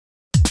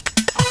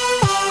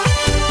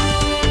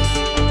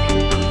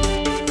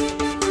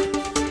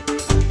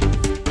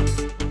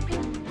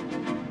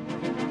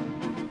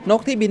น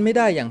กที่บินไม่ไ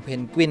ด้อย่างเพ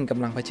นกวินก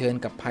ำลังเผชิญ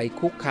กับภัย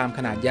คุกคามข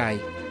นาดใหญ่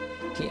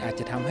ที่อาจ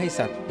จะทำให้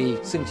สัตว์ปีก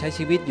ซึ่งใช้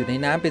ชีวิตอยู่ใน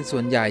น้ำเป็นส่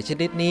วนใหญ่ช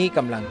นิดนี้ก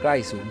ำลังใกล้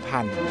สูญพั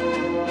นธุ์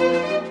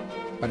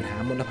ปัญหา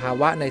มลภา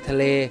วะในทะ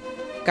เล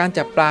การ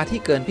จับปลาที่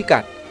เกินพิกั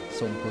ด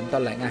ส่งผลต่อ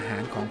แหล่งอาหา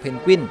รของเพน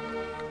กวิน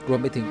รวม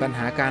ไปถึงปัญห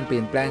าการเปลี่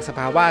ยนแปลงสภ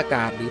าวะอาก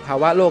าศหรือภา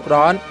วะโลก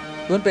ร้อน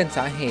ล้วนเป็นส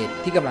าเหตุ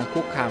ที่กำลัง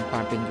คุกคามคว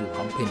ามเป็นอยู่ข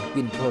องเพนก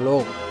วินทั่วโล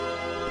ก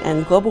And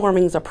global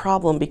warming is a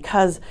problem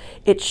because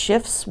it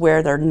shifts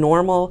where their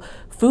normal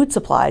food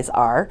supplies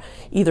are,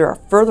 either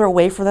further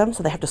away for them, so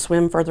they have to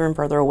swim further and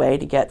further away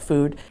to get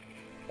food.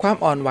 ความ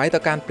อ่อนไหวต่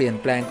อการเปลี่ยน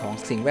แปลงของ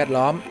สิ่งแวด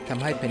ล้อมท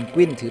ำให้เพนก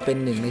วินถือเป็น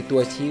หนึ่งในตั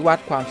วชี้วัด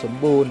ความสม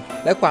บูรณ์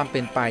และความเ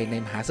ป็นไปใน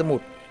มหาสมุ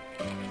ทร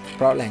เพ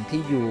ราะแหล่ง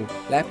ที่อยู่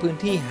และพื้น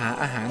ที่หา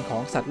อาหารขอ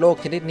งสัตว์โลก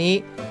ชนิดนี้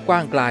กว้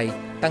างไกล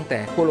ตั้งแต่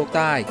ขั้วโลกใ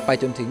ต้ไป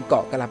จนถึงเกา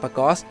ะกาลาปาก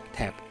อสแถ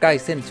บใกล้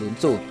เส้นศูนย์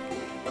สูตร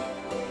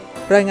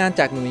รายงาน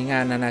จากหน่วยงา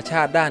นนานาช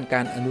าติด้านก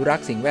ารอนุรัก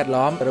ษ์สิ่งแวด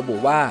ล้อมระบุ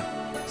ว่า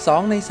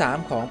2 ใน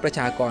 3ของประช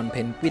ากรเพ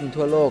นกวิน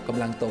ทั่วโลกก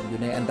ำลังตกอยู่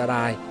ในอันตร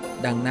าย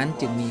ดังนั้น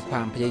จึงมีคว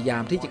ามพยายา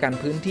มที่จะกัน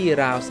พื้นที่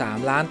ราว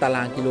3 ล้านตาร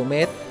างกิโลเม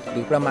ตรห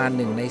รือประมาณ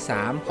1 ใน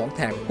 3ของแถ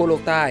บขั้วโล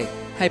กใต้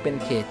ให้เป็น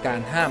เขตการ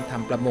ห้ามท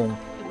ำประมง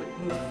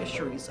move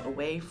fisheries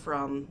away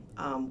from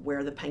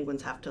where the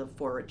penguins have to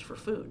forage for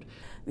food.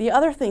 The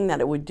other thing that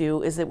it would do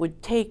is it would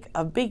take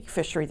a big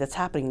fishery that's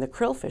happening, the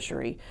krill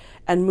fishery,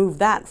 and move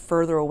that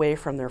further away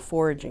from their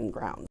foraging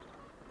ground.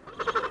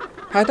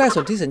 ภายใต้ส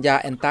นธิสัญญา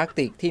แอนตาร์ก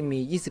ติกที่มี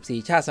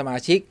 24 ชาติสมา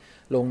ชิก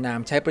ลงนาม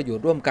ใช้ประโยช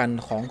น์ร่วมกัน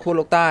ของขั้วโ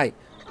ลกใต้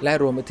และ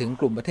รวมไปถึง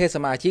กลุ่มประเทศส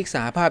มาชิกส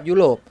หภาพยุ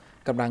โรป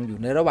กำลังอยู่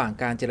ในระหว่าง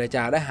การเจรจ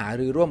าและหา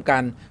รือร่วมกั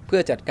นเพื่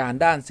อจัดการ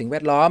ด้านสิ่งแว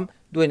ดล้อม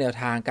ด้วยแนว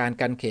ทางการ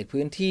กันเขต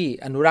พื้นที่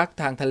อนุรักษ์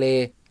ทางทะเล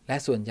และ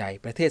ส่วนใหญ่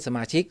ประเทศสม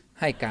าชิก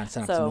ให้การส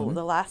นับสนุน So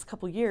the last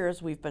couple years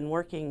we've been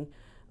working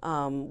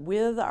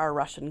with our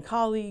Russian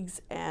colleagues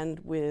and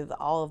with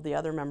all of the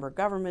other member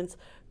governments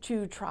to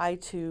try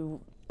to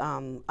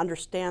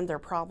understand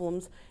their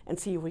problems and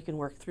see if we can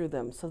work through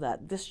them so that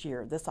this year,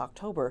 this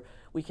October,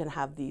 we can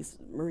have these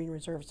marine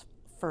reserves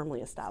firmly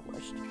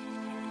established.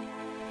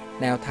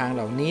 แนวทางเห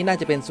ล่านี้น่า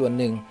จะเป็นส่วน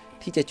หนึ่ง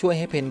ที่จะช่วยใ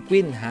ห้เพนก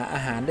วินหาอา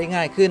หารได้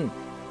ง่ายขึ้น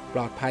ปล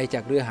อดภัยจา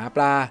กเรือหาป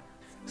ลา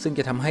ซึ่งจ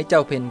ะทำให้เจ้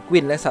าเพนกวิ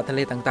นและสัตว์ทะเ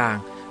ลต่าง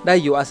ๆได้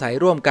อยู่อาศัย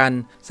ร่วมกัน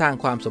สร้าง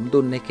ความสม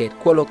ดุลในเขต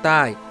ขั้วโลกใ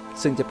ต้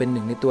ซึ่งจะเป็นห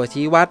นึ่งในตัว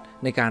ชี้วัด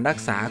ในการรัก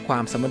ษาควา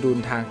มสมดุล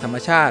ทางธรรม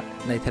ชาติ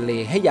ในทะเล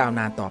ให้ยาว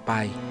นานต่อไป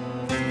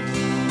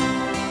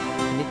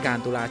นิการ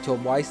ตุลาชม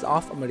Voice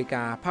of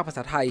America ภาคภาษ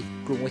าไทย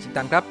กรุงวอชิง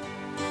ตันครับ